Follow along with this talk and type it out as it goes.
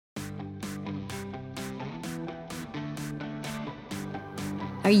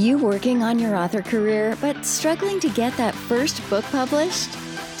Are you working on your author career but struggling to get that first book published?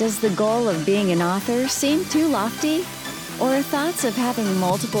 Does the goal of being an author seem too lofty? Or thoughts of having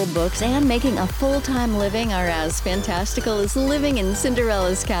multiple books and making a full-time living are as fantastical as living in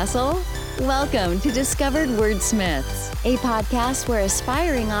Cinderella's castle? Welcome to Discovered Wordsmiths, a podcast where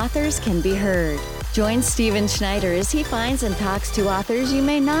aspiring authors can be heard. Join Stephen Schneider as he finds and talks to authors you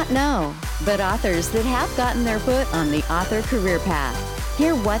may not know, but authors that have gotten their foot on the author career path.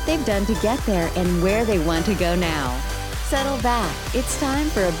 Hear what they've done to get there and where they want to go now. Settle back. It's time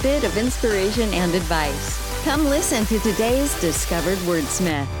for a bit of inspiration and advice. Come listen to today's Discovered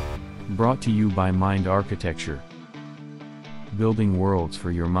Wordsmith. Brought to you by Mind Architecture. Building worlds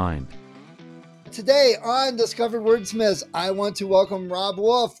for your mind. Today on Discovered Wordsmiths, I want to welcome Rob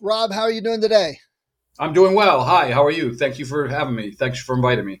Wolfe. Rob, how are you doing today? I'm doing well. Hi, how are you? Thank you for having me. Thanks for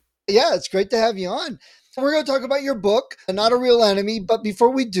inviting me. Yeah, it's great to have you on. We're going to talk about your book, Not a Real Enemy. But before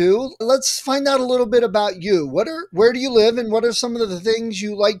we do, let's find out a little bit about you. Where do you live, and what are some of the things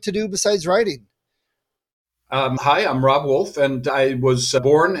you like to do besides writing? Hi, I'm Rob Wolfe, and I was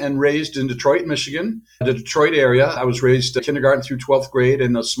born and raised in Detroit, Michigan, the Detroit area. I was raised kindergarten through 12th grade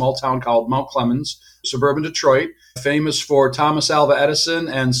in a small town called Mount Clemens, suburban Detroit, famous for Thomas Alva Edison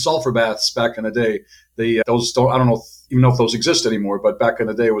and sulfur baths back in the day. I don't even know if those exist anymore, but back in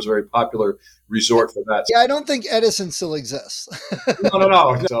the day, it was a very popular resort for that. Yeah, I don't think Edison still exists.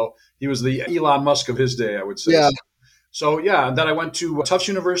 No. So he was the Elon Musk of his day, I would say. Yeah. So, and then I went to Tufts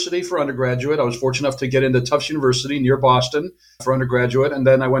University for undergraduate. I was fortunate enough to get into Tufts University near Boston for undergraduate. And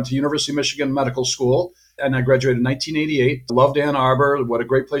then I went to University of Michigan Medical School, and I graduated in 1988. Loved Ann Arbor. What a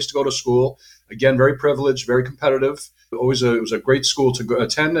great place to go to school. Again, very privileged, very competitive. It was a great school to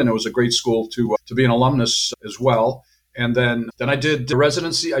attend, and it was a great school to be an alumnus as well. And then I did the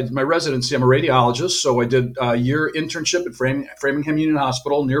residency. My residency, I'm a radiologist, so I did a year internship at Framingham Union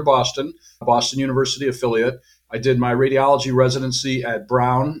Hospital near Boston, Boston University affiliate. I did my radiology residency at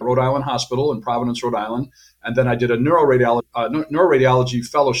Brown, Rhode Island Hospital in Providence, Rhode Island. And then I did a neuroradiology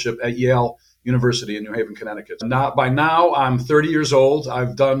fellowship at Yale University in New Haven, Connecticut. By now, I'm 30 years old.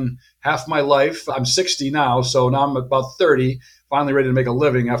 I've done half my life. I'm 60 now, so now I'm about 30, finally ready to make a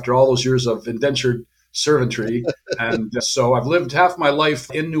living after all those years of indentured servantry. And so I've lived half my life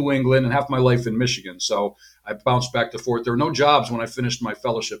in New England and half my life in Michigan. So I bounced back to forth. There were no jobs when I finished my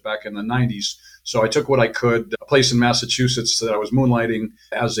fellowship back in the 90s. So I took what I could. A place in Massachusetts that I was moonlighting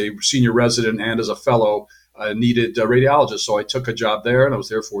as a senior resident and as a fellow needed a radiologist. So I took a job there, and I was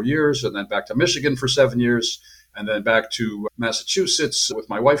there 4 years, and then back to Michigan for 7 years, and then back to Massachusetts with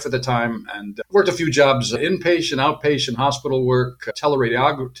my wife at the time, and worked a few jobs, inpatient, outpatient, hospital work,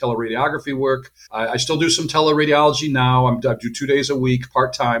 teleradiography work. I still do some teleradiology now. I do 2 days a week,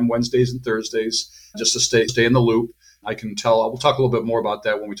 part-time, Wednesdays and Thursdays, just to stay in the loop. We'll talk a little bit more about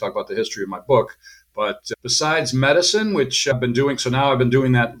that when we talk about the history of my book. But besides medicine, which I've been doing, so now I've been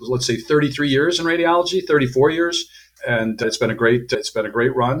doing that, let's say 33 years in radiology, 34 years. And it's been a great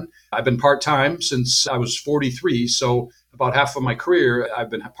run. I've been part-time since I was 43. So about half of my career, I've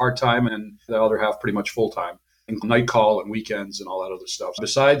been part-time, and the other half pretty much full-time, night call and weekends and all that other stuff.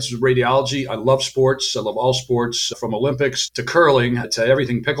 Besides radiology, I love sports. I love all sports, from Olympics to curling to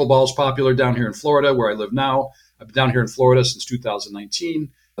everything. Pickleball is popular down here in Florida, where I live now. I've been down here in Florida since 2019.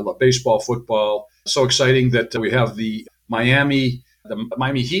 I love baseball, football. So exciting that we have the Miami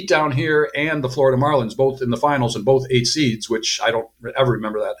Heat down here and the Florida Marlins, both in the finals and both 8 seeds, which I don't ever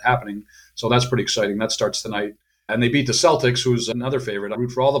remember that happening. So that's pretty exciting. That starts tonight. And they beat the Celtics, who's another favorite. I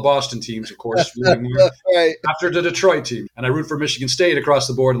root for all the Boston teams, of course, right after the Detroit team. And I root for Michigan State across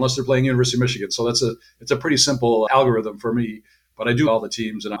the board unless they're playing University of Michigan. So it's a pretty simple algorithm for me. But I do all the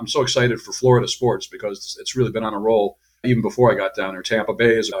teams, and I'm so excited for Florida sports because it's really been on a roll even before I got down here. Tampa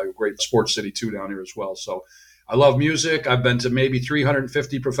Bay is a great sports city, too, down here as well. So I love music. I've been to maybe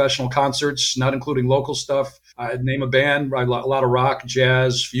 350 professional concerts, not including local stuff. I'd name a band, a lot of rock,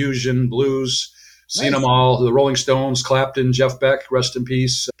 jazz, fusion, blues, seen them all. The Rolling Stones, Clapton, Jeff Beck, rest in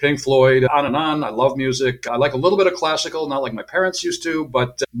peace, Pink Floyd, on and on. I love music. I like a little bit of classical, not like my parents used to,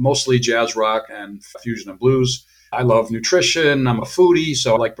 but mostly jazz, rock, and fusion and blues. I love nutrition. I'm a foodie,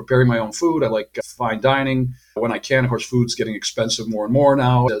 so I like preparing my own food. I like fine dining when I can. Of course, food's getting expensive more and more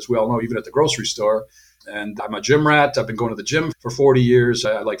now, as we all know, even at the grocery store. And I'm a gym rat. I've been going to the gym for 40 years.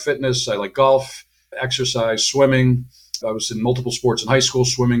 I like fitness. I like golf, exercise, swimming. I was in multiple sports in high school: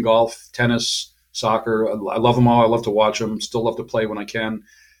 swimming, golf, tennis, soccer. I love them all. I love to watch them. Still love to play when I can.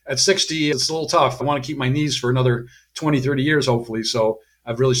 At 60, it's a little tough. I want to keep my knees for another 20, 30 years, hopefully. So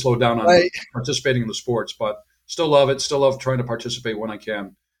I've really slowed down on participating in the sports, but still love it. Still love trying to participate when I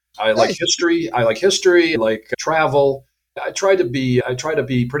can. I like history. I like travel. I try to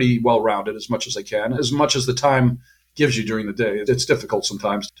be pretty well-rounded as much as I can, as much as the time gives you during the day. It's difficult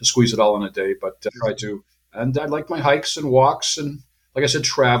sometimes to squeeze it all in a day, but try to. And I like my hikes and walks and, like I said,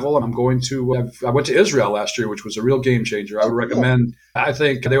 travel. And I went to Israel last year, which was a real game changer. I would recommend, I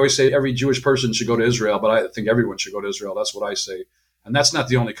think they always say every Jewish person should go to Israel, but I think everyone should go to Israel. That's what I say. And that's not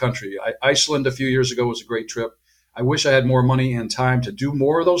the only country. Iceland a few years ago was a great trip. I wish I had more money and time to do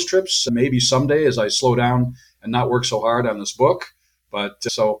more of those trips, maybe someday as I slow down and not work so hard on this book. But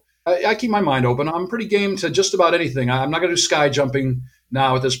so I keep my mind open. I'm pretty game to just about anything. I'm not going to do sky jumping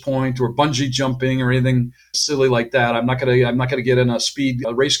now at this point, or bungee jumping or anything silly like that. I'm not gonna get in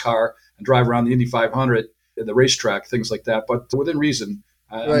a race car and drive around the Indy 500 at the racetrack, things like that. But within reason,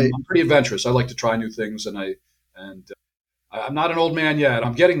 I'm pretty adventurous. I like to try new things, and I'm not an old man yet.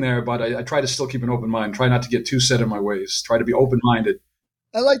 I'm getting there, but I try to still keep an open mind. Try not to get too set in my ways. Try to be open minded.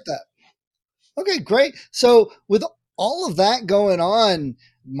 I like that. Okay, great. So with all of that going on,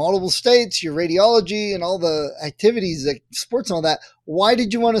 multiple states, your radiology and all the activities, like sports and all that, why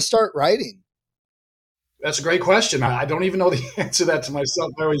did you want to start writing? That's a great question. I don't even know the answer to that to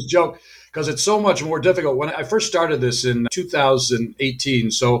myself. I always joke because it's so much more difficult. When I first started this in 2018,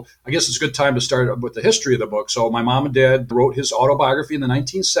 so I guess it's a good time to start with the history of the book. So my mom and dad wrote his autobiography in the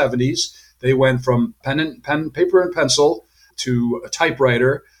 1970s. They went from paper and pencil to a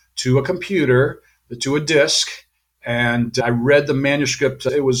typewriter to a computer to a disc. And I read the manuscript.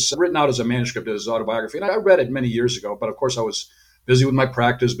 It was written out as a manuscript of his autobiography. And I read it many years ago. But of course, I was busy with my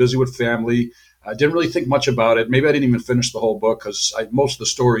practice, busy with family. I didn't really think much about it. Maybe I didn't even finish the whole book because most of the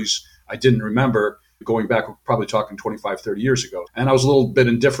stories I didn't remember going back, probably talking 25, 30 years ago. And I was a little bit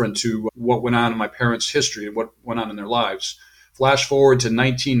indifferent to what went on in my parents' history and what went on in their lives. Flash forward to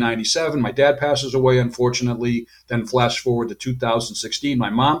 1997, my dad passes away, unfortunately. Then flash forward to 2016, my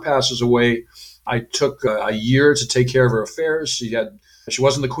mom passes away. I took a year to take care of her affairs. She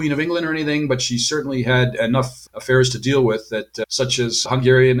wasn't the Queen of England or anything, but she certainly had enough affairs to deal with that, such as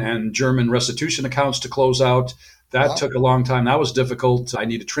Hungarian and German restitution accounts to close out. That took a long time. That was difficult. I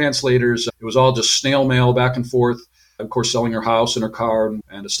needed translators. It was all just snail mail back and forth. Of course, selling her house and her car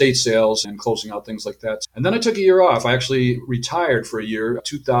and estate sales and closing out things like that. And then I took a year off. I actually retired for a year,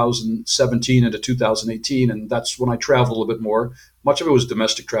 2017 into 2018. And that's when I traveled a little bit more. Much of it was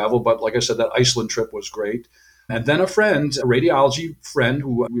domestic travel. But like I said, that Iceland trip was great. And then a radiology friend,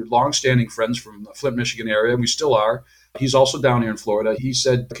 who we were longstanding friends from the Flint, Michigan area, and we still are. He's also down here in Florida. He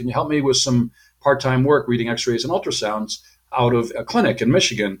said, "Can you help me with some part-time work reading x-rays and ultrasounds out of a clinic in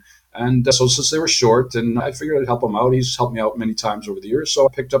Michigan?" And so since they were short, and I figured I'd help him out. He's helped me out many times over the years. So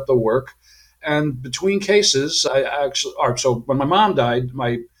I picked up the work. And between cases, so when my mom died,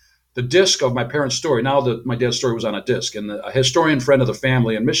 the disc of my parents' story, now that my dad's story was on a disc, and a historian friend of the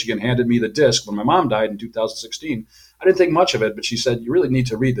family in Michigan handed me the disc when my mom died in 2016. I didn't think much of it, but she said, "You really need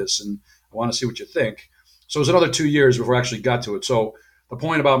to read this, and I want to see what you think." So it was another 2 years before I actually got to it. So the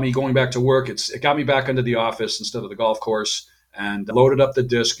point about me going back to work, it got me back into the office instead of the golf course, and loaded up the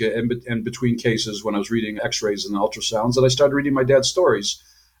disc in between cases when I was reading x-rays and ultrasounds, and I started reading my dad's stories.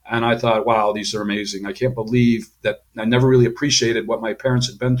 And I thought, wow, these are amazing. I can't believe that I never really appreciated what my parents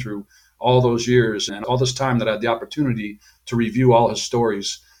had been through all those years and all this time that I had the opportunity to review all his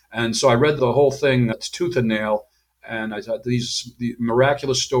stories. And so I read the whole thing tooth and nail. And I thought the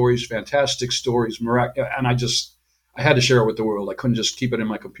miraculous stories, fantastic stories, and I had to share it with the world. I couldn't just keep it in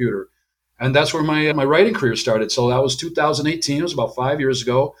my computer. And that's where my writing career started. So that was 2018. It was about 5 years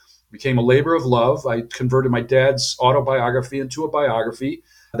ago. It became a labor of love. I converted my dad's autobiography into a biography.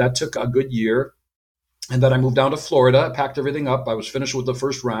 That took a good year. And then I moved down to Florida, packed everything up. I was finished with the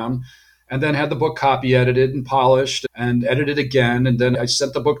first round, and then had the book copy edited and polished and edited again. And then I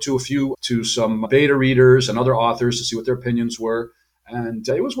sent the book to some beta readers and other authors to see what their opinions were. And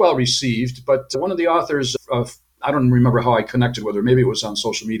it was well received. But one of the authors, I don't remember how I connected with her. Maybe it was on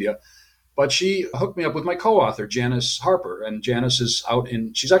social media. But she hooked me up with my co-author, Janice Harper. And Janice is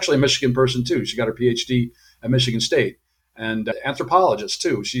she's actually a Michigan person too. She got her PhD at Michigan State. And anthropologist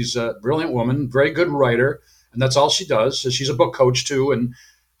too. She's a brilliant woman, very good writer, and that's all she does. So she's a book coach too. And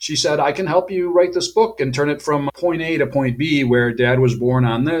she said, "I can help you write this book and turn it from point A to point B, where Dad was born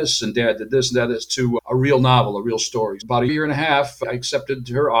on this and Dad did this and that, is to a real novel, a real story." About a year and a half, I accepted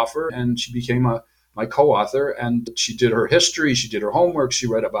her offer, and she became my co-author. And she did her history, she did her homework, she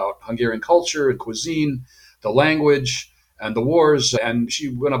read about Hungarian culture and cuisine, the language, and the wars, and she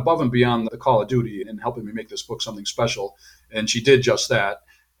went above and beyond the call of duty in helping me make this book something special, and she did just that.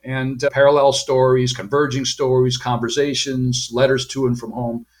 And parallel stories, converging stories, conversations, letters to and from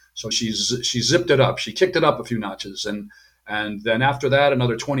home. So she zipped it up. She kicked it up a few notches, and then after that,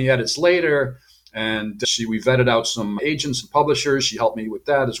 another 20 edits later, And we vetted out some agents and publishers. She helped me with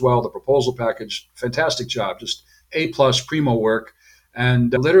that as well, the proposal package. Fantastic job, just A-plus primo work.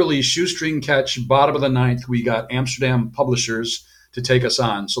 And literally shoestring catch, bottom of the ninth, we got Amsterdam publishers to take us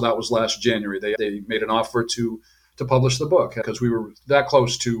on. So that was last January. They made an offer to publish the book because we were that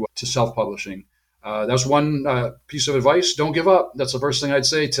close to self-publishing. That's one piece of advice. Don't give up. That's the first thing I'd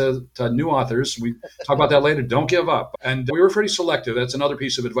say to new authors. We talk about that later. Don't give up. And we were pretty selective. That's another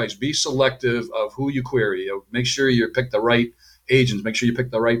piece of advice. Be selective of who you query. Make sure you pick the right agents. Make sure you pick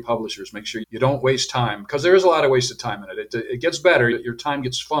the right publishers. Make sure you don't waste time, because there is a lot of wasted time in it. It gets better. Your time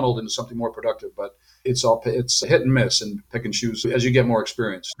gets funneled into something more productive, but it's hit and miss and pick and choose as you get more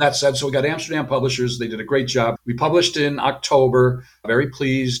experience. That said, so we got Amsterdam publishers. They did a great job. We published in October. Very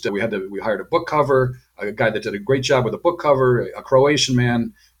pleased. We hired a book cover, a guy that did a great job with a book cover, a Croatian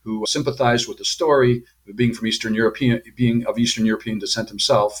man who sympathized with the story, being of Eastern European descent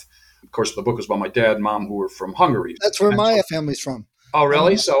himself. Of course, the book was about my dad and mom, who were from Hungary. That's where my family's from. Oh,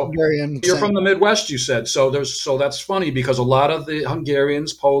 really? So Hungarian you're from the Midwest, you said. So that's funny, because a lot of the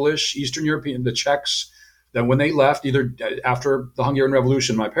Hungarians, Polish, Eastern European, the Czechs, then when they left, either after the Hungarian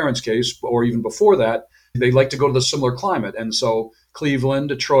Revolution, my parents' case, or even before that, they like to go to the similar climate. And so Cleveland,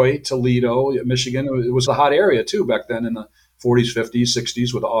 Detroit, Toledo, Michigan, it was a hot area too back then in the 40s, 50s,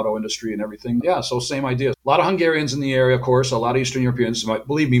 60s with the auto industry and everything. Yeah, so same idea. A lot of Hungarians in the area, of course, a lot of Eastern Europeans.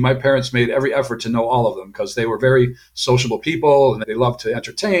 Believe me, my parents made every effort to know all of them, because they were very sociable people and they loved to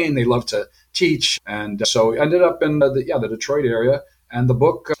entertain, they loved to teach. And so I ended up in the Detroit area. And the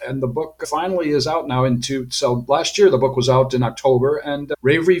book finally is out now. So last year the book was out in October, and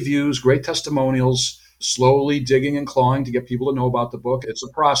rave reviews, great testimonials, slowly digging and clawing to get people to know about the book. It's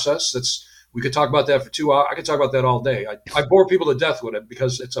a process. We could talk about that for 2 hours. I could talk about that all day. I bore people to death with it,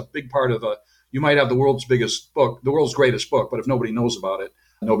 because it's a big part of you might have the world's biggest book, the world's greatest book, but if nobody knows about it,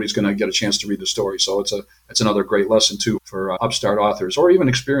 nobody's going to get a chance to read the story. So it's another great lesson too for upstart authors or even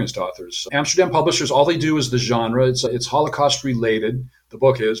experienced authors. Amsterdam publishers, all they do is the genre. It's Holocaust related. The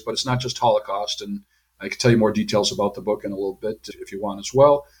book is, but it's not just Holocaust. And I can tell you more details about the book in a little bit if you want as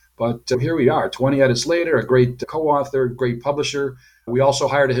well. But here we are, 20 edits later, a great co-author, great publisher. We also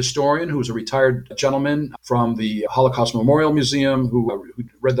hired a historian who was a retired gentleman from the Holocaust Memorial Museum who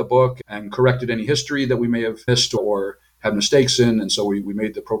read the book and corrected any history that we may have missed or had mistakes in. And so we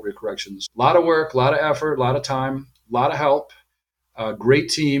made the appropriate corrections. A lot of work, a lot of effort, a lot of time, a lot of help. A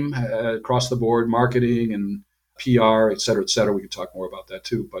great team across the board, marketing and PR, et cetera, et cetera. We could talk more about that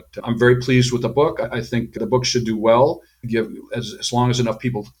too. But I'm very pleased with the book. I think the book should do well, as long as enough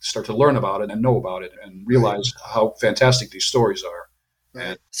people start to learn about it and know about it and realize how fantastic these stories are.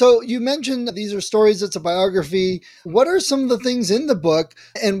 Right. So you mentioned these are stories, it's a biography. What are some of the things in the book,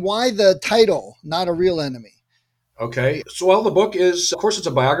 and why the title, Not a Real Enemy? Okay. So, the book is, of course, it's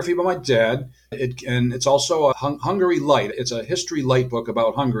a biography about my dad. And it's also a Hungary light. It's a history light book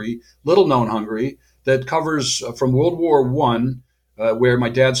about Hungary, little known Hungary, that covers from World War I, where my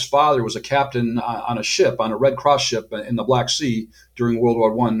dad's father was a captain on a Red Cross ship in the Black Sea during World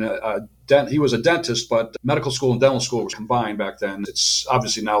War I. He was a dentist, but medical school and dental school were combined back then. It's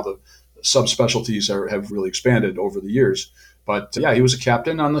obviously now the subspecialties have really expanded over the years. But he was a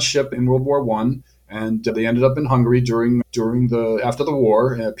captain on the ship in World War I, and they ended up in Hungary after the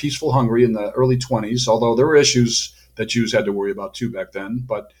war, peaceful Hungary in the early 1920s. Although there were issues that Jews had to worry about too back then.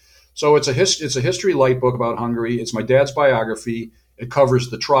 But so it's a history light book about Hungary. It's my dad's biography. It covers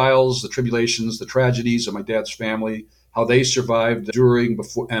the trials, the tribulations, the tragedies of my dad's family, how they survived during,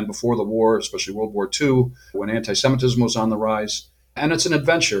 before the war, especially World War II, when anti-Semitism was on the rise. And it's an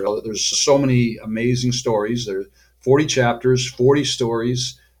adventure. There's so many amazing stories. There are 40 chapters, 40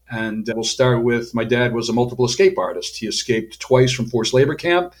 stories. And we'll start with, my dad was a multiple escape artist. He escaped twice from forced labor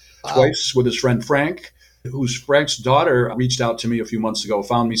camp, twice with his friend Frank, Frank's daughter reached out to me a few months ago,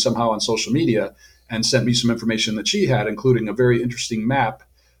 found me somehow on social media, and sent me some information that she had, including a very interesting map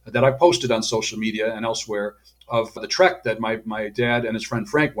that I posted on social media and elsewhere of the trek that my dad and his friend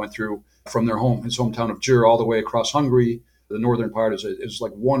Frank went through from his hometown of Győr all the way across Hungary. The northern part is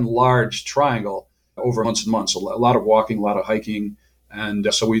like one large triangle over months and months. A lot of walking, a lot of hiking.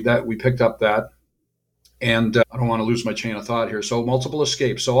 And so we picked up that. And I don't want to lose my chain of thought here. So multiple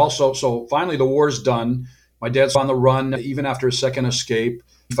escapes. So finally the war's done. My dad's on the run even after a second escape.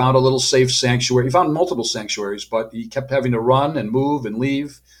 He found a little safe sanctuary. He found multiple sanctuaries, but he kept having to run and move and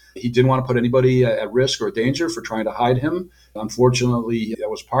leave. He didn't want to put anybody at risk or danger for trying to hide him. Unfortunately, that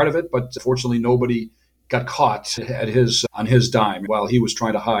was part of it, but fortunately nobody got caught on his dime while he was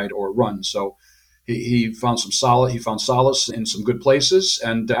trying to hide or run. So he found solace in some good places.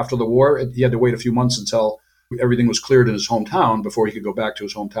 And after the war, he had to wait a few months until everything was cleared in his hometown before he could go back to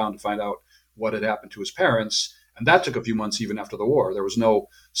his hometown to find out what had happened to his parents. And that took a few months even after the war. There was no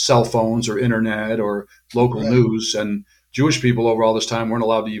cell phones or internet or local news. And Jewish people over all this time weren't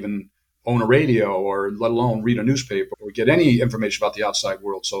allowed to even own a radio or let alone read a newspaper or get any information about the outside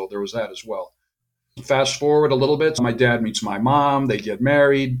world. So there was that as well. Fast forward a little bit, my dad meets my mom, they get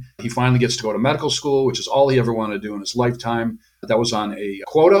married. He finally gets to go to medical school, which is all he ever wanted to do in his lifetime. That was on a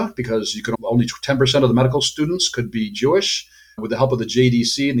quota because you could only 10% of the medical students could be Jewish. With the help of the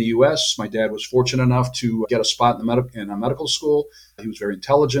JDC in the U.S., my dad was fortunate enough to get a spot in a medical school. He was very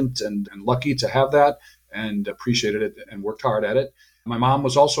intelligent and lucky to have that and appreciated it and worked hard at it. My mom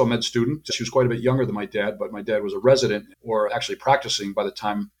was also a med student. She was quite a bit younger than my dad, but my dad was a resident or actually practicing by the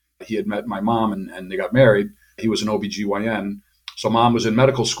time he had met my mom and they got married. He was an OBGYN. So mom was in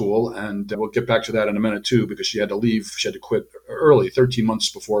medical school, and we'll get back to that in a minute too, because she had to leave. She had to quit early, 13 months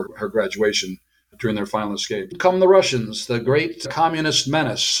before her graduation during their final escape. Come the Russians, the great communist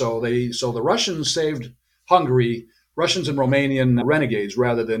menace. So the Russians saved Hungary, Russians and Romanian renegades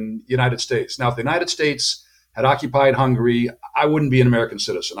rather than United States. Now, if the United States had occupied Hungary, I wouldn't be an American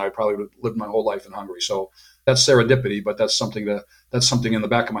citizen. I probably would have lived my whole life in Hungary. So that's serendipity, but that's something in the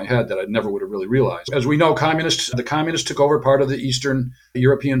back of my head that I never would have really realized. As we know, the communists took over part of the Eastern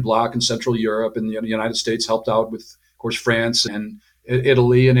European bloc and Central Europe, and the United States helped out with, of course, France and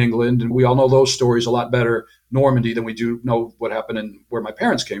Italy and England. And we all know those stories a lot better, Normandy, than we do know what happened and where my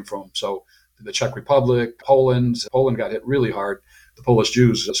parents came from. So the Czech Republic, Poland got hit really hard. The Polish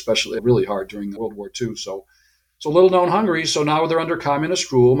Jews, especially, really hard during World War II. So little known Hungary. So now they're under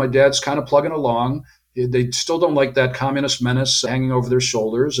communist rule. My dad's kind of plugging along. They still don't like that communist menace hanging over their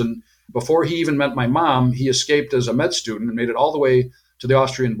shoulders. And before he even met my mom, he escaped as a med student and made it all the way to the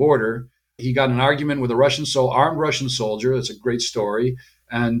Austrian border. He got in an argument with a armed Russian soldier. That's a great story.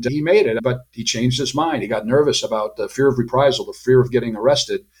 And he made it, but he changed his mind. He got nervous about the fear of reprisal, the fear of getting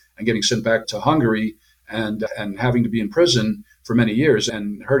arrested and getting sent back to Hungary and having to be in prison for many years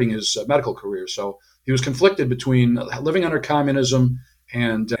and hurting his medical career. So he was conflicted between living under communism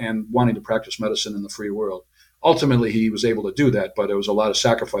and wanting to practice medicine in the free world. Ultimately, he was able to do that, but it was a lot of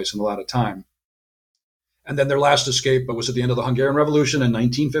sacrifice and a lot of time. And then their last escape was at the end of the Hungarian Revolution in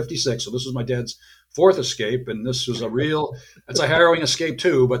 1956. So this was my dad's fourth escape, and this was it's a harrowing escape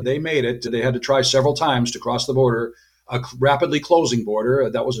too, but they made it. They had to try several times to cross the border, a rapidly closing border.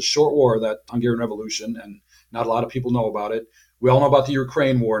 That was a short war, that Hungarian Revolution, and not a lot of people know about it. We all know about the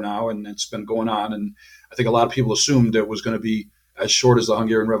Ukraine war now, and it's been going on, and I think a lot of people assumed it was going to be as short as the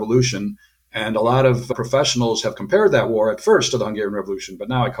Hungarian Revolution. And a lot of professionals have compared that war at first to the Hungarian Revolution, but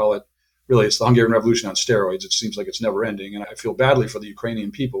now I call it, really, it's the Hungarian Revolution on steroids. It seems like it's never ending. And I feel badly for the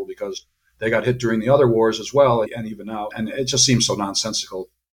Ukrainian people because they got hit during the other wars as well, and even now. And it just seems so nonsensical.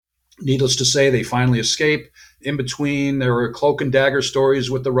 Needless to say, they finally escape. In between, there were cloak and dagger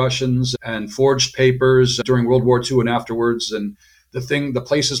stories with the Russians and forged papers during World War II and afterwards. And the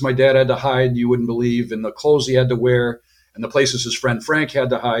places my dad had to hide, you wouldn't believe, and the clothes he had to wear, and the places his friend Frank had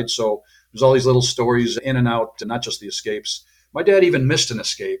to hide. So there's all these little stories in and out, and not just the escapes. My dad even missed an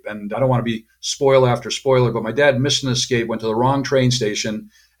escape, and I don't want to be spoiler after spoiler, but my dad missed an escape, went to the wrong train station,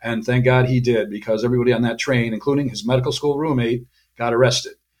 and thank God he did, because everybody on that train, including his medical school roommate, got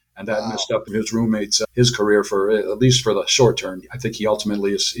arrested. And that messed up his roommate's his career for at least for the short term. I think he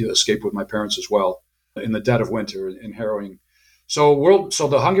ultimately escaped with my parents as well in the dead of winter in harrowing. So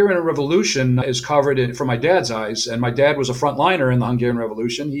the Hungarian Revolution is covered from my dad's eyes, and my dad was a frontliner in the Hungarian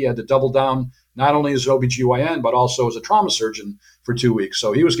Revolution. He had to double down not only as OBGYN, but also as a trauma surgeon for 2 weeks.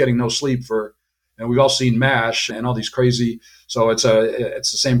 So he was getting no sleep and we've all seen MASH and all these crazy. So it's the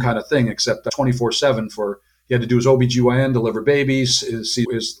same kind of thing, except 24/7 he had to do his OBGYN, deliver babies, see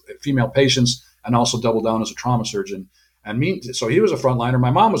his female patients, and also double down as a trauma surgeon. So he was a frontliner. My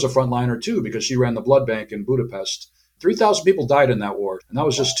mom was a frontliner too, because she ran the blood bank in Budapest. 3,000 people died in that war, and that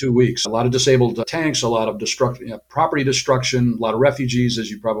was just 2 weeks. A lot of disabled tanks, a lot of property destruction, a lot of refugees, as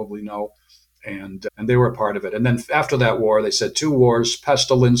you probably know, and they were a part of it. And then after that war, they said 2 wars: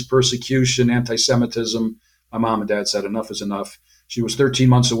 pestilence, persecution, anti-Semitism. My mom and dad said enough is enough. She was 13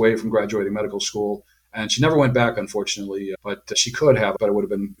 months away from graduating medical school, and she never went back, unfortunately, but she could have, but it would have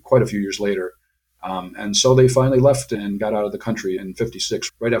been quite a few years later. And so they finally left and got out of the country in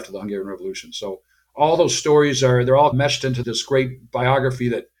 56, right after the Hungarian Revolution. So all those stories they're all meshed into this great biography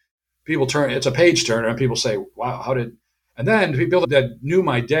that people it's a page turner, and people say, wow, and then people that knew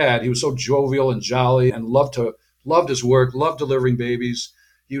my dad, he was so jovial and jolly and loved his work, loved delivering babies.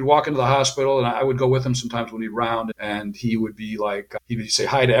 He would walk into the hospital, and I would go with him sometimes when he'd round, and he would be like, he would say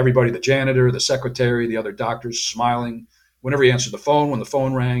hi to everybody, the janitor, the secretary, the other doctors, smiling. Whenever he answered the phone, when the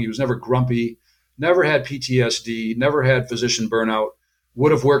phone rang, he was never grumpy, never had PTSD, never had physician burnout.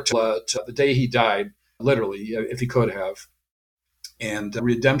 would have worked to the day he died, literally, if he could have. And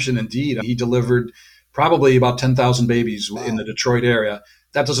redemption, indeed, he delivered probably about 10,000 babies in the Detroit area.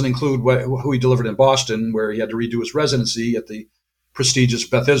 That doesn't include who he delivered in Boston, where he had to redo his residency at the prestigious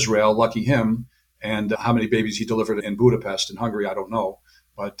Beth Israel, lucky him. And how many babies he delivered in Budapest in Hungary, I don't know.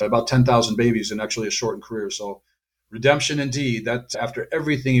 But about 10,000 babies in actually a shortened career. So redemption, indeed, that after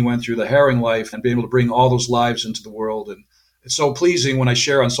everything he went through, the harrowing life, and being able to bring all those lives into the world. And it's so pleasing when I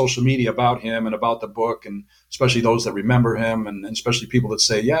share on social media about him and about the book, and especially those that remember him, and especially people that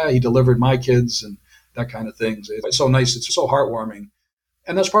say, yeah, he delivered my kids and that kind of thing. It's so nice. It's so heartwarming.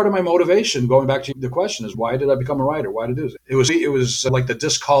 And that's part of my motivation. Going back to the question is, why did I become a writer? Why did I do it? It was like the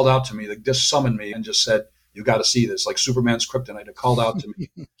disc called out to me. The disc summoned me and just said, you got to see this. Like Superman's kryptonite. It called out to me.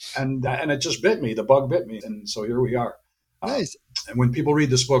 and it just bit me. The bug bit me. And so here we are. Nice. And when people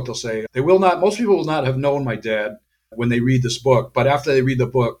read this book, they'll say, most people will not have known my dad when they read this book. But after they read the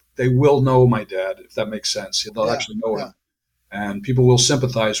book, they will know my dad, if that makes sense. They'll actually know him. And people will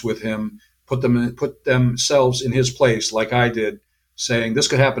sympathize with him, put themselves in his place like I did, saying, this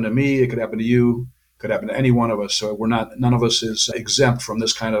could happen to me, it could happen to you, it could happen to any one of us. So none of us is exempt from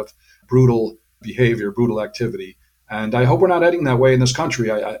this kind of brutal behavior, brutal activity. And I hope we're not heading that way in this country.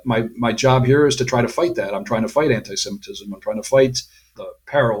 My job here is to try to fight that. I'm trying to fight anti-Semitism. I'm trying to fight the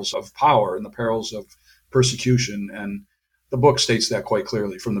perils of power and the perils of persecution. And the book states that quite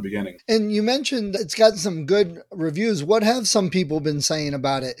clearly from the beginning. And you mentioned it's gotten some good reviews. What have some people been saying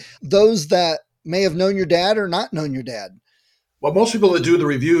about it? Those that may have known your dad or not known your dad? Well, most people that do the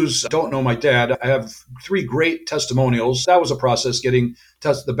reviews don't know my dad. I have 3 great testimonials. That was a process, getting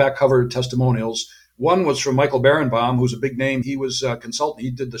the back cover testimonials. One was from Michael Berenbaum, who's a big name. He was a consultant. He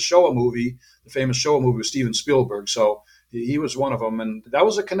did the Shoah movie, the famous Shoah movie with Steven Spielberg. So he was one of them. And that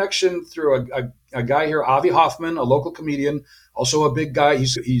was a connection through a guy here, Avi Hoffman, a local comedian, also a big guy.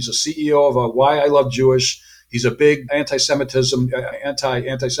 He's a CEO of Why I Love Jewish. He's a big anti-Semitism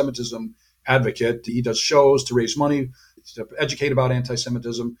advocate. He does shows to raise money, to educate about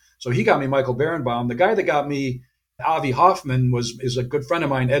anti-Semitism. So he got me Michael Berenbaum. The guy that got me Avi Hoffman is a good friend of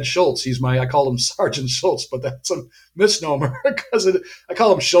mine, Ed Schultz. I call him Sergeant Schultz, but that's a misnomer because I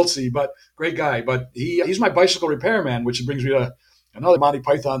call him Schultzy, but great guy. But he's my bicycle repairman, which brings me to another Monty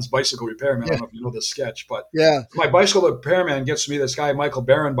Python's bicycle repairman. I don't know if you know this sketch, but my bicycle repairman gets me this guy, Michael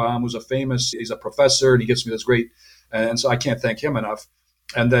Berenbaum, he's a professor, and he gets me this great, and so I can't thank him enough.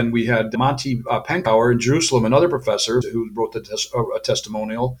 And then we had Monty Penkower in Jerusalem, another professor who wrote a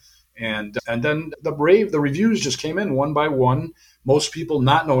testimonial. And then the reviews just came in one by one. Most people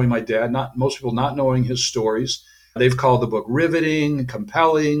not knowing my dad, most people not knowing his stories. They've called the book riveting,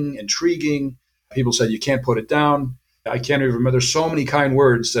 compelling, intriguing. People said you can't put it down. I can't even remember. There's so many kind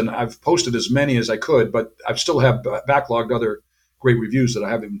words, and I've posted as many as I could, but I still have backlogged other great reviews that I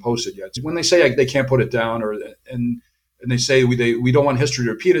haven't even posted yet. When they say they can't put it down, and they say we don't want history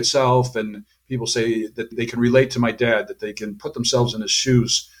to repeat itself, and people say that they can relate to my dad, that they can put themselves in his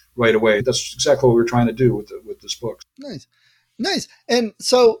shoes right away. That's exactly what we're trying to do with this book. Nice. And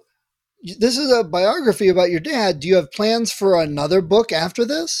so this is a biography about your dad. Do you have plans for another book after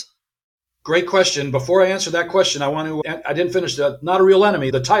this? Great question. Before I answer that question, I didn't finish Not a Real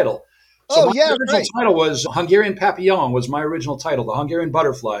Enemy, the title. So my original title was Hungarian Papillon, was my original title, the Hungarian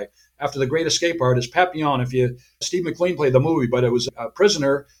Butterfly, after the great escape artist Papillon. Steve McQueen played the movie, but it was a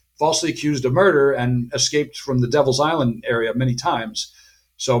prisoner falsely accused of murder and escaped from the Devil's Island area many times.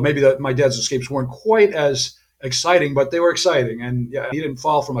 So maybe my dad's escapes weren't quite as exciting, but they were exciting. And he didn't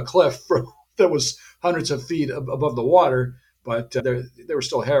fall from a cliff that was hundreds of feet above the water, but they were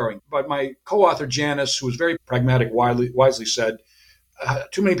still harrowing. But my co-author, Janice, who was very pragmatic, wisely said,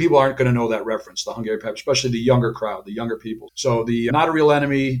 too many people aren't going to know that reference, the Hungarian Papillon, especially the younger crowd, the younger people. So the Not a Real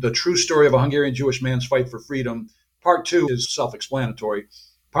Enemy, the true story of a Hungarian Jewish man's fight for freedom. Part 2 is self-explanatory.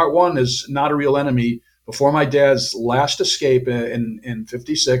 Part 1 is Not a Real Enemy, before my dad's last escape in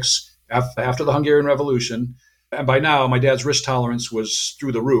 56, after the Hungarian Revolution. And by now, my dad's risk tolerance was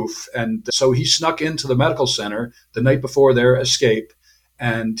through the roof. And so he snuck into the medical center the night before their escape.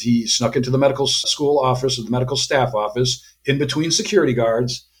 And he snuck into the medical school office, or the medical staff office, in between security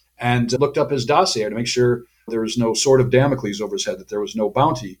guards, and looked up his dossier to make sure there was no sword of Damocles over his head, that there was no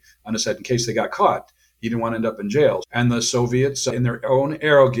bounty on his head in case they got caught. He didn't want to end up in jail. And the Soviets, in their own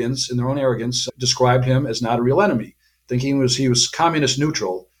arrogance, described him as not a real enemy, thinking he was communist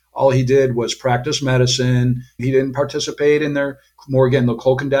neutral. All he did was practice medicine. He didn't participate in the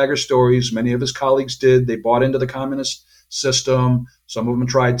cloak and dagger stories. Many of his colleagues did. They bought into the communist system. Some of them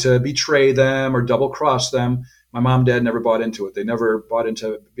tried to betray them or double cross them. My mom and dad never bought into it. They never bought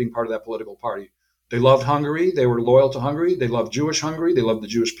into being part of that political party. They loved Hungary. They were loyal to Hungary. They loved Jewish Hungary. They loved the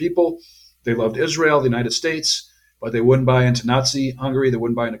Jewish people. They loved Israel, the United States, but they wouldn't buy into Nazi Hungary. They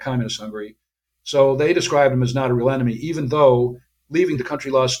wouldn't buy into communist Hungary. So they described him as not a real enemy, even though leaving the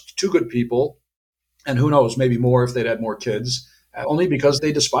country lost two good people, and who knows, maybe more if they'd had more kids, only because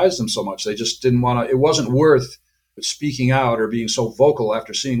they despised him so much. They just didn't want to, it wasn't worth speaking out or being so vocal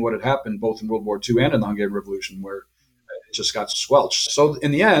after seeing what had happened both in World War II and in the Hungarian Revolution, where it just got squelched. So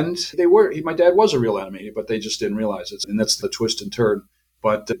in the end, my dad was a real enemy, but they just didn't realize it. And that's the twist and turn.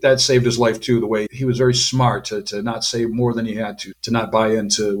 But that saved his life too, the way he was very smart to not say more than he had to not buy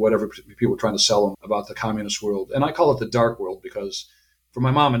into whatever people were trying to sell him about the communist world. And I call it the dark world because for my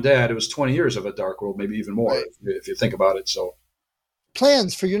mom and dad, it was 20 years of a dark world, maybe even more, if you think about it. So,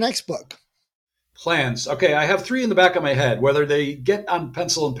 plans for your next book? Plans. Okay, I have 3 in the back of my head. Whether they get on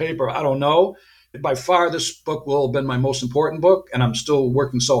pencil and paper, I don't know. By far, this book will have been my most important book, and I'm still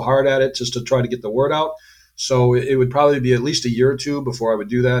working so hard at it just to try to get the word out. So it would probably be at least a year or two before I would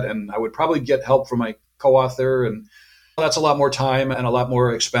do that, and I would probably get help from my co-author, and that's a lot more time and a lot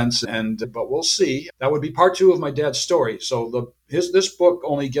more expense. But we'll see. That would be part 2 of my dad's story. So this book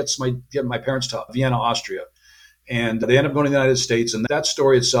only gets my parents to Vienna, Austria. And they end up going to the United States. And that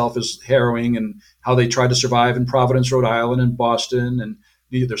story itself is harrowing, and how they tried to survive in Providence, Rhode Island, and Boston. And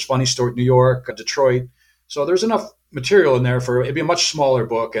there's funny story, New York, Detroit. So there's enough material in there it'd be a much smaller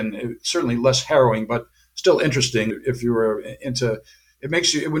book, and certainly less harrowing, but still interesting if you were into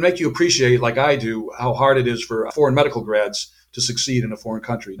it. Would make you appreciate, like I do, how hard it is for foreign medical grads to succeed in a foreign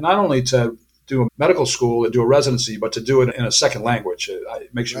country. Not only to do a medical school and do a residency, but to do it in a second language.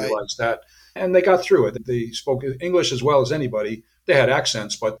 It makes you realize that. And they got through it. They spoke English as well as anybody. They had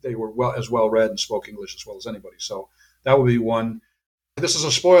accents, but they were as well read and spoke English as well as anybody. So that would be one. This is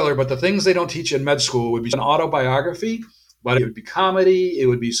a spoiler, but the things they don't teach in med school would be an autobiography, but it would be comedy. It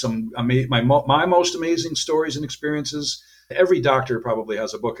would be my most amazing stories and experiences. Every doctor probably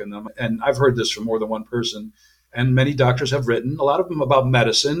has a book in them. And I've heard this from more than one person. And many doctors have written, a lot of them about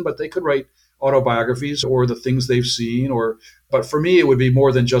medicine, but they could write autobiographies or the things they've seen. But for me, it would be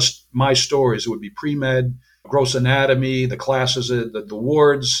more than just my stories. It would be pre-med, gross anatomy, the classes, the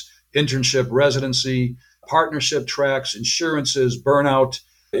wards, internship, residency, partnership tracks, insurances, burnout.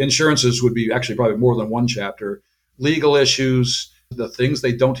 Insurances would be actually probably more than one chapter. Legal issues, the things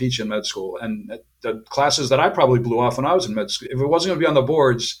they don't teach in med school. And the classes that I probably blew off when I was in med school. If it wasn't going to be on the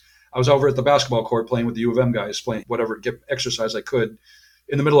boards, I was over at the basketball court playing with the U of M guys, playing whatever exercise I could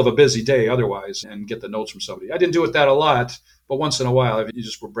in the middle of a busy day otherwise, and get the notes from somebody. I didn't do it that a lot, but once in a while, you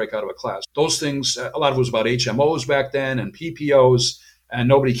just would break out of a class. Those things, a lot of it was about HMOs back then and PPOs, and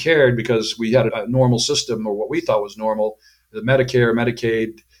nobody cared because we had a normal system, or what we thought was normal, the Medicare,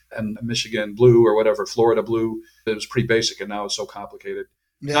 Medicaid, and Michigan Blue or whatever, Florida Blue. It was pretty basic, and now it's so complicated.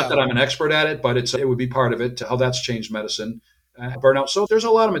 Yeah. Not that I'm an expert at it, but it would be part of it, how that's changed medicine. Burnout. So there's a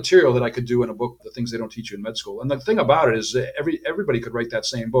lot of material that I could do in a book, the things they don't teach you in med school. And the thing about it is that everybody could write that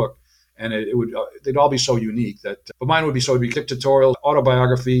same book, and they'd all be so unique but mine would be dictatorial,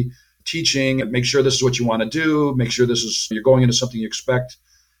 autobiography, teaching, make sure this is what you want to do, make sure you're going into something you expect,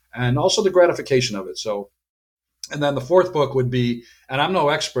 and also the gratification of it. So, and then the 4th book would be, and I'm no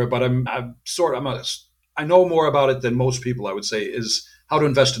expert, but I know more about it than most people, I would say, is how to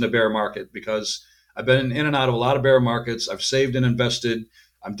invest in a bear market, because I've been in and out of a lot of bear markets. I've saved and invested.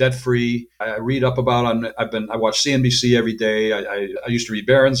 I'm debt free. I read up about I watch CNBC every day. I used to read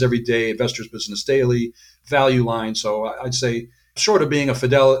Barron's every day, Investors Business Daily, Value Line. So I'd say, short of being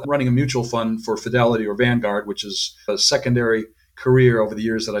running a mutual fund for Fidelity or Vanguard, which is a secondary career over the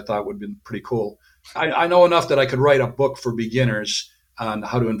years that I thought would have been pretty cool, I know enough that I could write a book for beginners on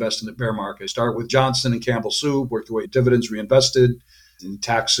how to invest in the bear market. Start with Johnson and Campbell Soup, work your way dividends reinvested, and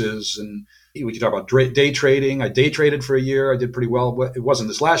taxes, and we could talk about day trading. I day traded for a year. I did pretty well. It wasn't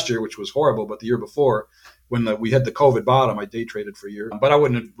this last year, which was horrible, but the year before, when we had the COVID bottom, I day traded for a year. But I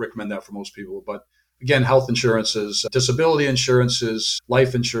wouldn't recommend that for most people. But again, health insurances, disability insurances,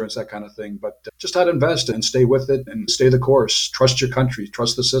 life insurance, that kind of thing. But just how to invest and stay with it and stay the course. Trust your country.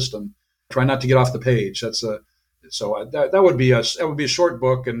 Trust the system. Try not to get off the page. That would be a short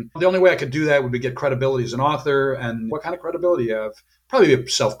book, and the only way I could do that would be get credibility as an author. And what kind of credibility you have? Probably a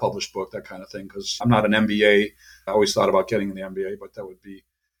self-published book, that kind of thing, because I'm not an MBA. I always thought about getting the MBA, but that would be.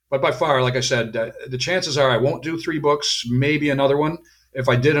 But by far, like I said, the chances are I won't do 3 books, maybe another one. If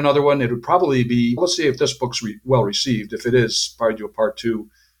I did another one, it would probably be, let's see if this book's well received. If it is, probably do a part 2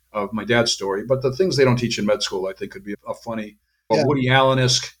 of my dad's story. But the things they don't teach in med school, I think, could be a funny, Woody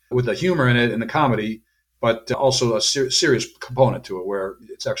Allen-esque with the humor in it and the comedy, but also a serious component to it where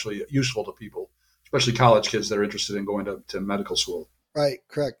it's actually useful to people, especially college kids that are interested in going to medical school. Right.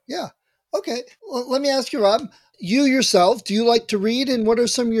 Correct. Yeah. Okay. Well, let me ask you, Rob. You yourself, do you like to read, and what are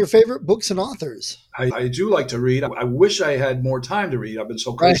some of your favorite books and authors? I do like to read. I wish I had more time to read. I've been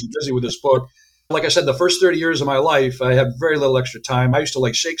so Right. crazy busy with this book. Like I said, the first 30 years of my life, I had very little extra time. I used to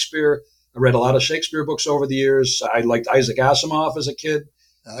like Shakespeare. I read a lot of Shakespeare books over the years. I liked Isaac Asimov as a kid.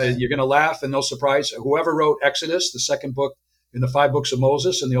 Uh, You're going to laugh, and no surprise, whoever wrote Exodus, the second book in the five books of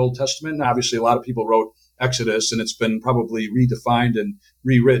Moses in the Old Testament, obviously a lot of people wrote Exodus, and it's been probably redefined and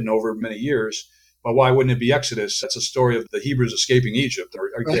rewritten over many years. But why wouldn't it be Exodus? That's a story of the Hebrews escaping Egypt or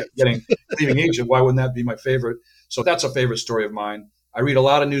right. leaving Egypt. Why wouldn't that be my favorite? So that's a favorite story of mine. I read a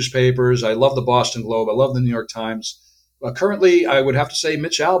lot of newspapers. I love the Boston Globe. I love the New York Times. Currently, I would have to say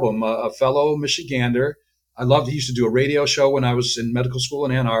Mitch Albom, a fellow Michigander. He used to do a radio show when I was in medical school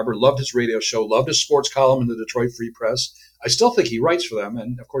in Ann Arbor. Loved his radio show, loved his sports column in the Detroit Free Press. I still think he writes for them.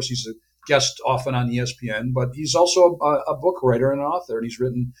 And of course, he's a guest often on ESPN, but he's also a book writer and an author. And he's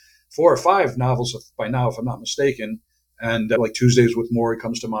written 4 or 5 novels by now, if I'm not mistaken. And like Tuesdays with Morrie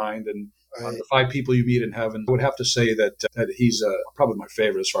comes to mind. And Right. The Five People You Meet in Heaven. I would have to say that he's probably my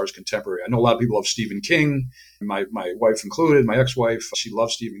favorite as far as contemporary. I know a lot of people love Stephen King, my wife included, my ex-wife. She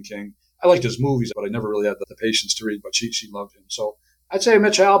loves Stephen King. I liked his movies, but I never really had the patience to read, but she loved him. So I'd say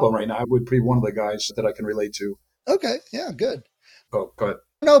Mitch Albom right now would be one of the guys that I can relate to. Okay. Yeah, good. Oh, go ahead.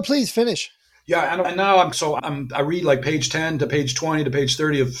 No, please finish. Yeah, and now I read like page 10 to page 20 to page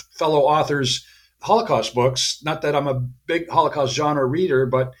 30 of fellow authors' Holocaust books. Not that I'm a big Holocaust genre reader,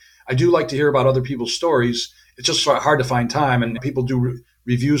 but I do like to hear about other people's stories. It's just hard to find time, and people do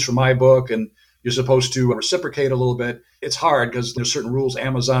reviews for my book, and you're supposed to reciprocate a little bit. It's hard because there's certain rules.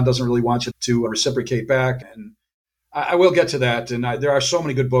 Amazon doesn't really want you to reciprocate back, and I will get to that. And there are so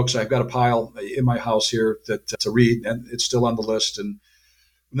many good books. I've got a pile in my house here to read, and it's still on the list. And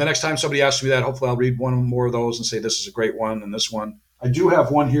the next time somebody asks me that, hopefully I'll read one more of those and say this is a great one, and this one. I do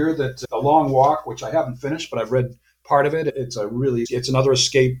have one here that's A Long Walk, which I haven't finished, but I've read part of it. It's another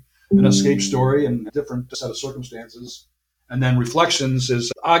an escape story and a different set of circumstances. And then Reflections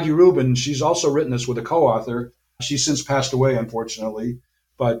is Augie Rubin. She's also written this with a co-author. She's since passed away, unfortunately,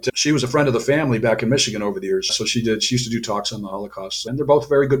 but she was a friend of the family back in Michigan over the years. So she used to do talks on the Holocaust. And they're both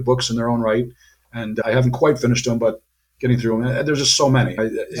very good books in their own right. And I haven't quite finished them, but getting through them. There's just so many.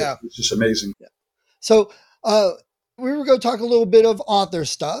 Yeah. It's just amazing. Yeah. So we were going to talk a little bit of author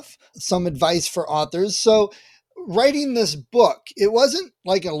stuff, some advice for authors. So writing this book, it wasn't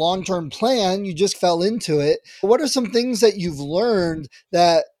like a long-term plan. You just fell into it. What are some things that you've learned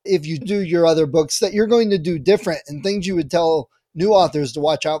that if you do your other books that you're going to do different, and things you would tell new authors to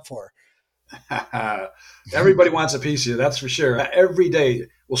watch out for? Everybody wants a piece of you, that's for sure. Every day,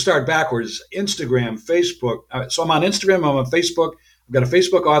 we'll start backwards. Instagram, Facebook. So I'm on Instagram, I'm on Facebook. I've got a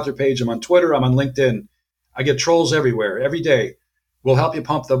Facebook author page. I'm on Twitter. I'm on LinkedIn. I get trolls everywhere. Every day, we'll help you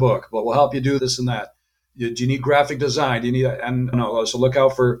pump the book. We'll help you do this and that. Do you need graphic design? Do you need so look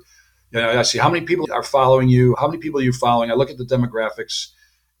out for, I see how many people are following you. How many people are you following? I look at the demographics.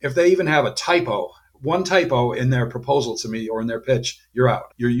 If they even have one typo in their proposal to me or in their pitch, you're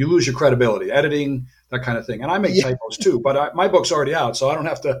out. You lose your credibility, editing, that kind of thing. And I make typos too, but my book's already out, so I don't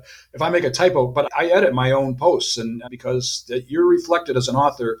have to, if I make a typo, but I edit my own posts, and because you're reflected as an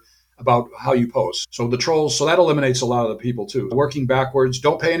author about how you post. So the trolls, so that eliminates a lot of the people too. Working backwards,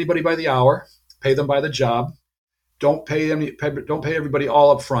 don't pay anybody by the hour, pay them by the job. Don't pay everybody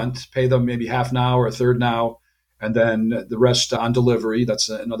all up front. Pay them maybe half now or a third now, and then the rest on delivery. That's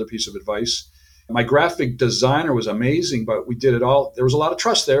another piece of advice. My graphic designer was amazing, but we did it all. There was a lot of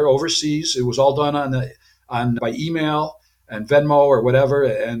trust there overseas. It was all done by email and Venmo or whatever,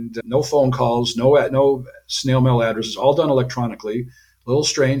 and no phone calls, no snail mail addresses, all done electronically. A little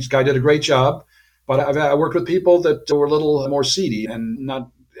strange. Guy did a great job, but I worked with people that were a little more seedy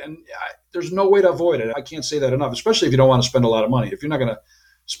there's no way to avoid it. I can't say that enough, especially if you don't want to spend a lot of money. If you're not going to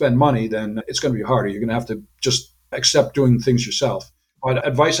spend money, then it's going to be harder. You're going to have to just accept doing things yourself. But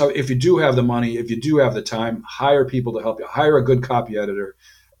advice, if you do have the money, if you do have the time, hire people to help you. Hire a good copy editor.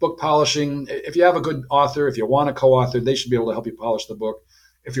 Book polishing, if you have a good author, if you want a co-author, they should be able to help you polish the book.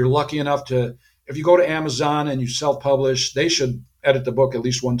 If you're lucky enough if you go to Amazon and you self-publish, they should edit the book at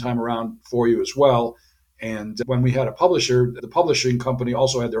least one time around for you as well. And when we had a publisher, the publishing company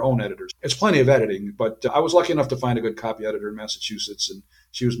also had their own editors. It's plenty of editing, but I was lucky enough to find a good copy editor in Massachusetts, and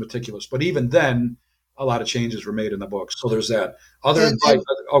she was meticulous. But even then, a lot of changes were made in the book. So there's that. I was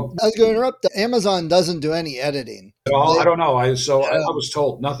going to interrupt. Amazon doesn't do any editing. I don't know. I was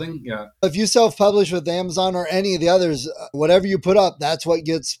told nothing. Yeah. If you self-publish with Amazon or any of the others, whatever you put up, that's what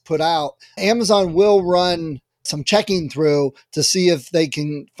gets put out. Amazon will run some checking through to see if they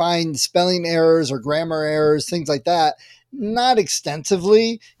can find spelling errors or grammar errors, things like that. Not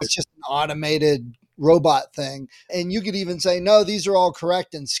extensively. It's just an automated robot thing. And you could even say, no, these are all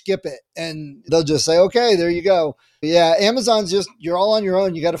correct and skip it. And they'll just say, okay, there you go. Yeah, Amazon's just, you're all on your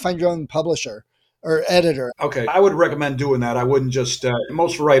own. You got to find your own publisher or editor. Okay. I would recommend doing that. I wouldn't just,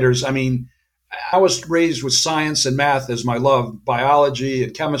 most writers, I mean, I was raised with science and math as my love, biology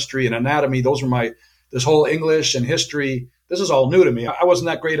and chemistry and anatomy. Those were this whole English and history. This is all new to me. I wasn't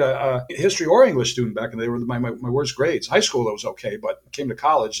that great a history or English student back then. They were my worst grades. High school, that was okay, but came to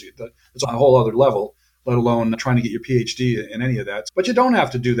college, it's a whole other level, let alone trying to get your PhD in any of that. But you don't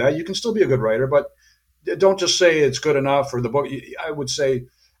have to do that. You can still be a good writer, but don't just say it's good enough or the book. I would say,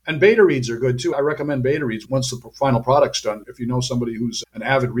 and beta reads are good too. I recommend beta reads once the final product's done. If you know somebody who's an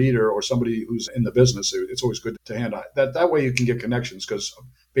avid reader or somebody who's in the business, it's always good to hand that. That way you can get connections because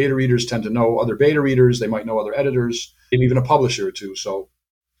beta readers tend to know other beta readers. They might know other editors, maybe even a publisher or two. So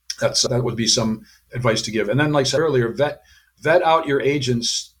that would be some advice to give. And then, like I said earlier, vet out your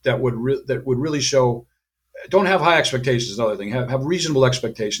agents that would really show. Don't have high expectations. Another thing, have reasonable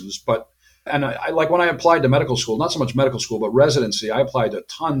expectations. And I like when I applied to medical school, not so much medical school, but residency. I applied to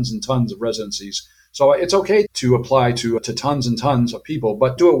tons and tons of residencies. So it's okay to apply to tons and tons of people,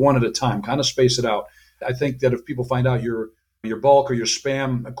 but do it one at a time. Kind of space it out. I think that if people find out your bulk or your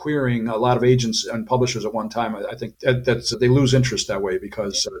spam querying a lot of agents and publishers at one time, I think that's they lose interest that way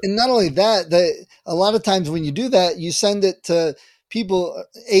because. And not only that, a lot of times when you do that, you send it to people,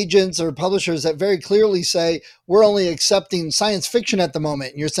 agents or publishers that very clearly say, we're only accepting science fiction at the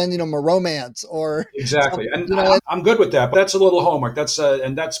moment. And you're sending them a romance or. Exactly. And I'm good with that, but that's a little homework. That's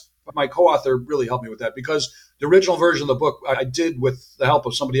my co-author really helped me with that because the original version of the book I did with the help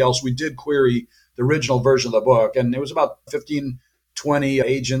of somebody else. We did query the original version of the book. And it was about 15, 20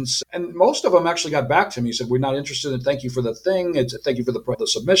 agents. And most of them actually got back to me, said, we're not interested in, thank you for the thing. Thank you for the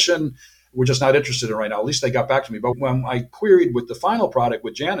submission. We're just not interested in it right now. At least they got back to me. But when I queried with the final product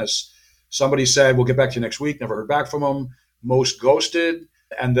with Janice, somebody said, we'll get back to you next week. Never heard back from them. Most ghosted.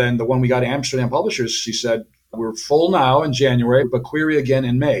 And then the one we got Amsterdam Publishers, she said, we're full now in January, but query again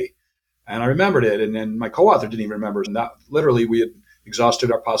in May. And I remembered it. And then my co-author didn't even remember. And literally, we had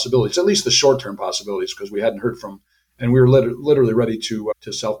exhausted our possibilities, at least the short-term possibilities, because we hadn't heard from, and we were literally ready to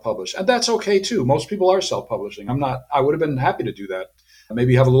self-publish. And that's okay too. Most people are self-publishing. I would have been happy to do that.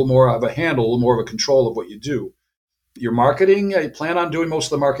 Maybe have a little more of a handle, a little more of a control of what you do. Your marketing, you plan on doing most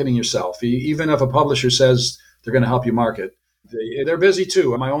of the marketing yourself. Even if a publisher says they're going to help you market, they're busy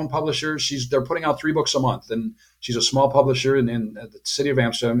too. My own publisher, they're putting out 3 books a month, and she's a small publisher in the city of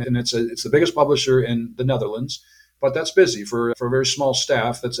Amsterdam, and it's the biggest publisher in the Netherlands. But that's busy for a very small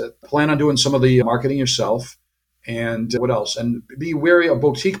staff. Plan on doing some of the marketing yourself. And what else? And be wary of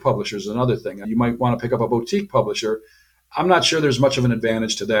boutique publishers is another thing. You might want to pick up a boutique publisher. I'm not sure there's much of an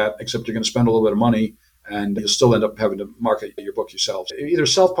advantage to that, except you're going to spend a little bit of money and you'll still end up having to market your book yourself. Either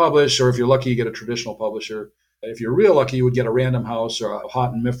self-publish, or if you're lucky, you get a traditional publisher. If you're real lucky, you would get a Random House or a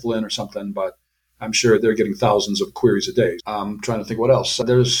Houghton Mifflin or something, but I'm sure they're getting thousands of queries a day. I'm trying to think what else.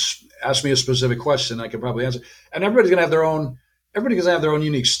 Ask me a specific question, I can probably answer. And everybody's going to have their own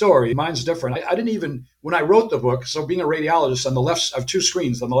unique story. Mine's different. I didn't even, when I wrote the book, so being a radiologist, on the left, I have 2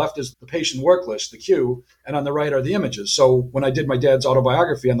 screens. On the left is the patient work list, the queue, and on the right are the images. So when I did my dad's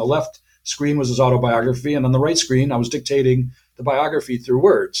autobiography, on the left screen was his autobiography, and on the right screen, I was dictating the biography through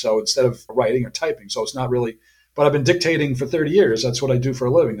Word. So instead of writing or typing, so it's not really, but I've been dictating for 30 years. That's what I do for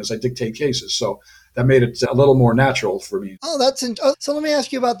a living, is I dictate cases. So that made it a little more natural for me. Oh, so let me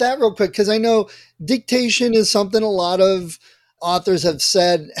ask you about that real quick, because I know dictation is something a lot of authors have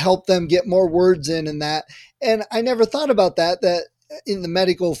said help them get more words in and that. And I never thought about that in the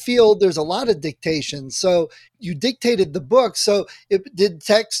medical field, there's a lot of dictation. So you dictated the book. So it did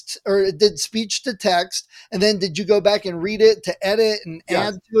text, or it did speech to text. And then did you go back and read it to edit and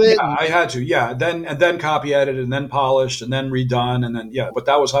add to it? Yeah, I had to. Yeah. Then copy edited and then polished and then redone. And then, yeah, but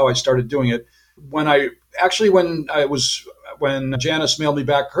that was how I started doing it. When Janice mailed me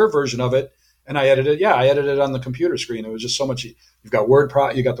back her version of it, and I edited it on the computer screen. It was just so much. You've got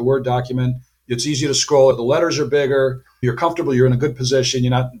you got the Word document. It's easy to scroll. The letters are bigger. You're comfortable. You're in a good position.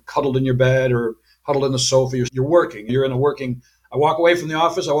 You're not cuddled in your bed or huddled in the sofa. You're working. I walk away from the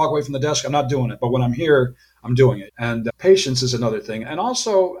office. I walk away from the desk. I'm not doing it. But when I'm here, I'm doing it. And patience is another thing. And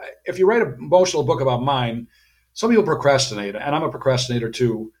also, if you write an emotional book about mine, some people procrastinate. And I'm a procrastinator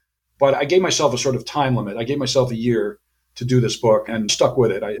too. But I gave myself a sort of time limit. I gave myself a year to do this book and stuck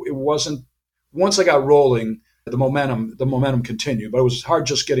with it. It wasn't. Once I got rolling, the momentum continued, but it was hard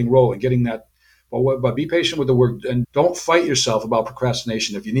just getting rolling, getting that. But be patient with the work and don't fight yourself about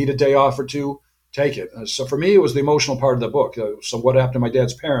procrastination. If you need a day off or 2, take it. So for me, it was the emotional part of the book. So what happened to my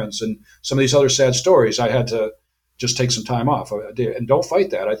dad's parents and some of these other sad stories, I had to just take some time off a day. And don't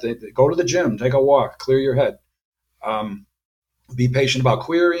fight that. I think go to the gym, take a walk, clear your head. Be patient about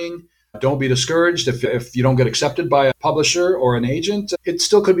querying. Don't be discouraged if you don't get accepted by a publisher or an agent. It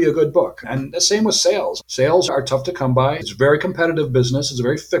still could be a good book. And the same with sales. Sales are tough to come by. It's a very competitive business. It's a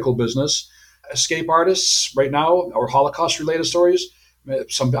very fickle business. Escape artists right now, or Holocaust-related stories.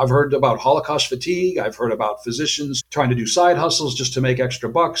 I've heard about Holocaust fatigue. I've heard about physicians trying to do side hustles just to make extra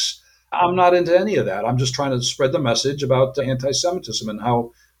bucks. I'm not into any of that. I'm just trying to spread the message about anti-Semitism and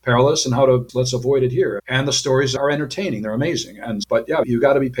how perilous and how to let's avoid it here. And the stories are entertaining. They're amazing. But yeah, you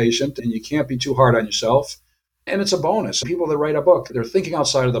got to be patient and you can't be too hard on yourself. And it's a bonus. People that write a book, they're thinking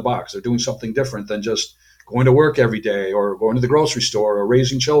outside of the box. They're doing something different than just going to work every day or going to the grocery store or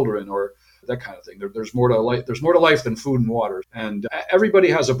raising children or that kind of thing. There's more to life. There's more to life than food and water. And everybody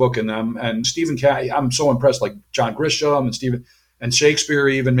has a book in them. And Stephen King, I'm so impressed, like John Grisham and Stephen and Shakespeare,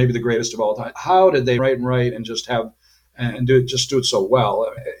 even maybe the greatest of all time. How did they write and just have and do it so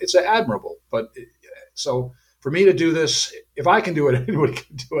well? It's admirable. But so for me to do this, if I can do it, anybody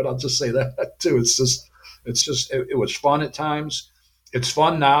can do it. I'll just say that too. It was fun at times. It's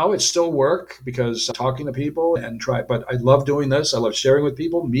fun now. It's still work because talking to people but I love doing this. I love sharing with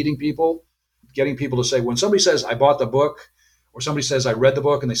people, meeting people, getting people to say, when somebody says, I bought the book, or somebody says, I read the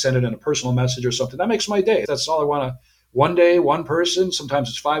book, and they send it in a personal message or something, that makes my day. That's all I want to. One day, one person, sometimes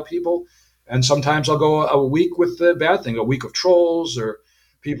it's 5 people. And sometimes I'll go a week with the bad thing, a week of trolls or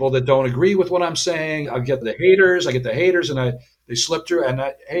people that don't agree with what I'm saying. I get the haters, and they slip through. And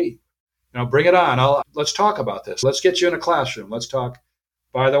hey, bring it on. Let's talk about this. Let's get you in a classroom. Let's talk.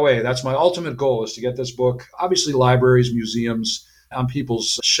 By the way, that's my ultimate goal, is to get this book, obviously libraries, museums, on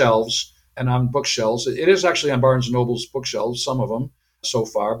people's shelves and on bookshelves. It is actually on Barnes & Noble's bookshelves, some of them so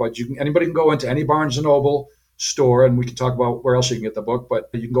far, but anybody can go into any Barnes & Noble store, and we can talk about where else you can get the book, but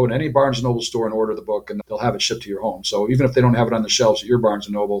you can go to any Barnes & Noble store and order the book, and they'll have it shipped to your home. So even if they don't have it on the shelves at your Barnes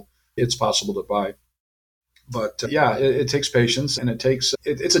 & Noble, it's possible to buy. But it takes patience, and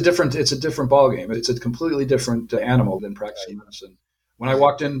it's a different ballgame. It's a completely different animal than practicing medicine. When I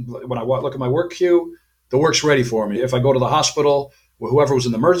look at my work queue, the work's ready for me. If I go to the hospital, whoever was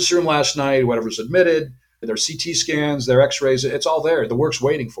in the emergency room last night, whatever's admitted, their CT scans, their x-rays, it's all there. The work's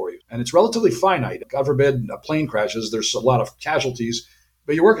waiting for you. And it's relatively finite. God forbid a plane crashes, there's a lot of casualties,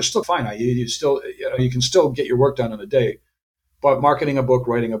 but your work is still finite. You can still get your work done in a day. But marketing a book,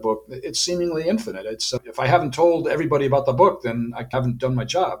 writing a book, it's seemingly infinite. If I haven't told everybody about the book, then I haven't done my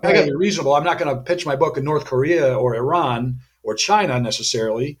job. I got to be reasonable. I'm not going to pitch my book in North Korea or Iran or China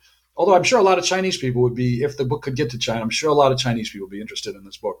necessarily. Although I'm sure a lot of Chinese people would be, if the book could get to China, I'm sure a lot of Chinese people would be interested in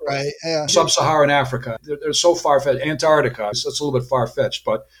this book. Right. Yeah. Sub-Saharan Africa, they're so far-fetched. Antarctica, it's a little bit far-fetched,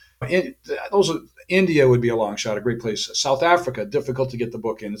 but India would be a long shot, a great place. South Africa, difficult to get the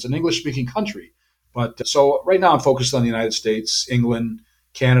book in. It's an English-speaking country. But so right now I'm focused on the United States, England,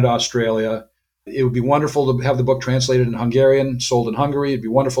 Canada, Australia. It would be wonderful to have the book translated in Hungarian, sold in Hungary. It'd be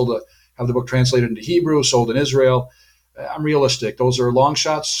wonderful to have the book translated into Hebrew, sold in Israel. I'm realistic. Those are long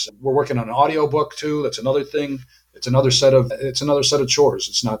shots. We're working on an audio book too. That's another thing. It's another set of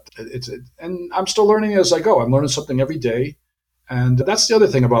chores. And I'm still learning as I go. I'm learning something every day. And that's the other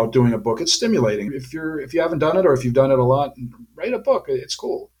thing about doing a book. It's stimulating. If you haven't done it, or if you've done it a lot, write a book. It's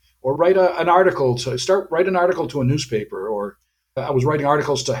cool. Or write an article write an article to a newspaper. Or I was writing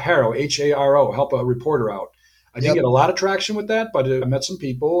articles to Haro, Haro, help a reporter out. I didn't get a lot of traction with that, but I met some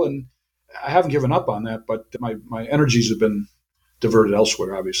people, and I haven't given up on that, but my energies have been diverted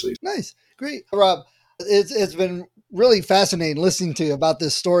elsewhere, obviously. Nice. Great. Rob, it's been really fascinating listening to you about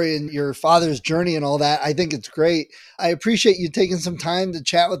this story and your father's journey and all that. I think it's great. I appreciate you taking some time to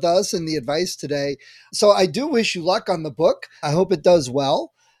chat with us and the advice today. So I do wish you luck on the book. I hope it does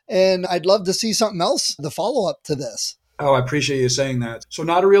well. And I'd love to see something else, the follow-up to this. Oh, I appreciate you saying that. So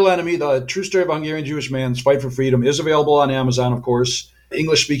Not a Real Enemy, the true story of a Hungarian Jewish man's fight for freedom, is available on Amazon, of course.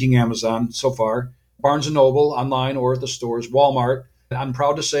 English-speaking Amazon so far, Barnes & Noble online or at the stores, Walmart. I'm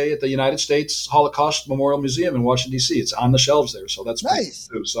proud to say at the United States Holocaust Memorial Museum in Washington, D.C. It's on the shelves there, so that's nice.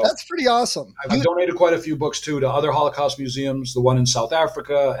 Cool too. So that's pretty awesome. I've donated quite a few books, too, to other Holocaust museums, the one in South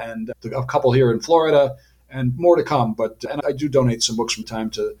Africa and a couple here in Florida, and more to come. And I do donate some books from time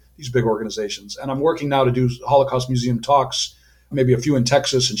to these big organizations. And I'm working now to do Holocaust Museum talks, maybe a few in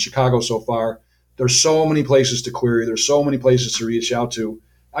Texas and Chicago so far. There's so many places to query. There's so many places to reach out to.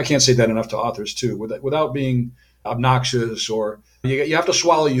 I can't say that enough to authors, too, without being obnoxious, or you have to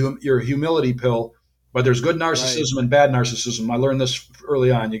swallow your humility pill. But there's good narcissism and bad narcissism. I learned this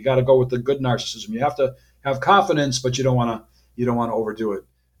early on. You got to go with the good narcissism. You have to have confidence, but you don't want to overdo it.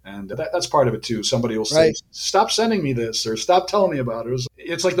 And that's part of it too. Somebody will say, Right. stop sending me this or stop telling me about it.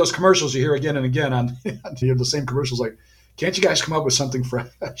 It's like those commercials you hear again and again on you have the same commercials like, can't you guys come up with something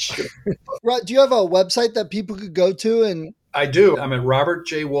fresh? Rod, do you have a website that people could go to? And I do. I'm at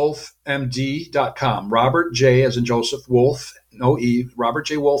robertjwolfemd.com. Robert J as in Joseph, Wolfe, no E,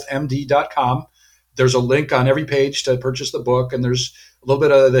 robertjwolfemd.com. There's a link on every page to purchase the book, and there's a little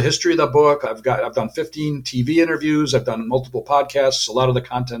bit of the history of the book. I've done 15 TV interviews. I've done multiple podcasts. A lot of the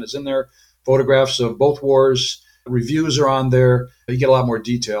content is in there. Photographs of both wars. Reviews are on there. You get a lot more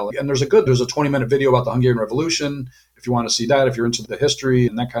detail. And there's a 20-minute video about the Hungarian Revolution. If you want to see that, if you're into the history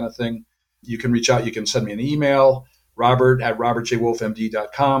and that kind of thing, you can reach out. You can send me an email,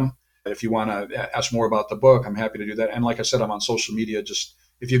 robert@robertjwolfemd.com. If you want to ask more about the book, I'm happy to do that. And like I said, I'm on social media. Just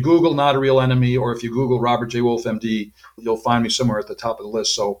if you Google Not a Real Enemy, or if you Google Robert J. Wolfe, MD, you'll find me somewhere at the top of the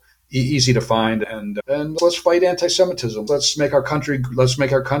list. So easy to find. And let's fight anti-Semitism. Let's make our country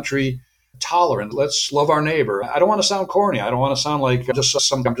tolerant. Let's love our neighbor. I don't want to sound corny. I don't want to sound like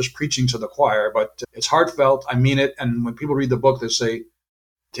I'm just preaching to the choir, but it's heartfelt. I mean it. And when people read the book, they say,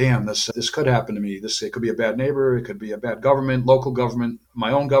 damn, this could happen to me. It could be a bad neighbor. It could be a bad government, local government,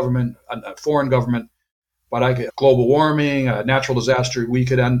 my own government, a foreign government. But I get global warming, a natural disaster.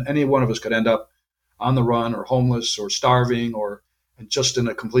 Any one of us could end up on the run or homeless or starving or just in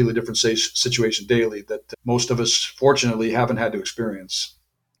a completely different situation daily that most of us, fortunately, haven't had to experience.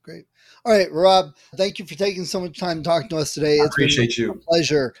 Great. All right, Rob, thank you for taking so much time talking to us today. I appreciate you. A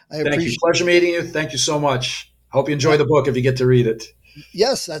pleasure. Thank you. Pleasure meeting you. Thank you so much. Hope you enjoy the book if you get to read it.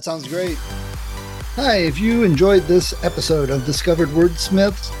 Yes, that sounds great. Hi, if you enjoyed this episode of Discovered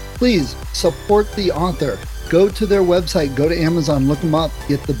Wordsmiths, please support the author. Go to their website, go to Amazon, look them up,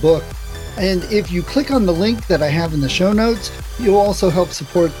 get the book. And if you click on the link that I have in the show notes, you'll also help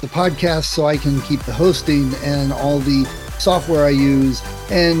support the podcast so I can keep the hosting and all the software I use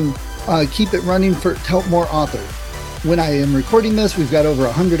and keep it running to help more authors. When I am recording this, we've got over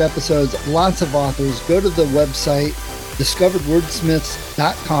 100 episodes, lots of authors. Go to the website,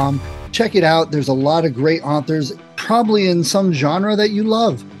 discoveredwordsmiths.com. Check it out. There's a lot of great authors, probably in some genre that you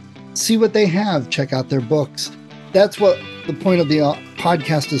love. See what they have. Check out their books. That's what the point of the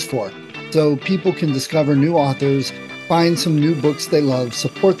podcast is for. So people can discover new authors, find some new books they love,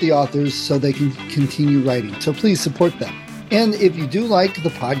 support the authors so they can continue writing. So please support them. And if you do like the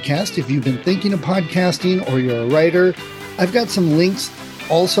podcast, if you've been thinking of podcasting or you're a writer, I've got some links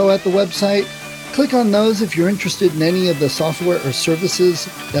also at the website. Click on those if you're interested in any of the software or services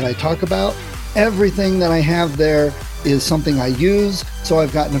that I talk about. Everything that I have there is something I use, so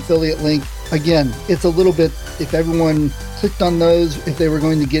I've got an affiliate link. Again, it's a little bit, if everyone clicked on those, if they were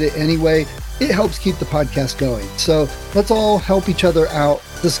going to get it anyway, it helps keep the podcast going. So let's all help each other out,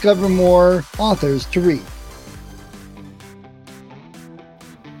 discover more authors to read.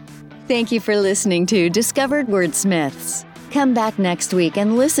 Thank you for listening to Discovered Wordsmiths. Come back next week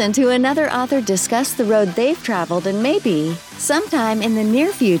and listen to another author discuss the road they've traveled, and maybe, sometime in the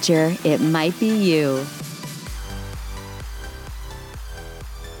near future, it might be you.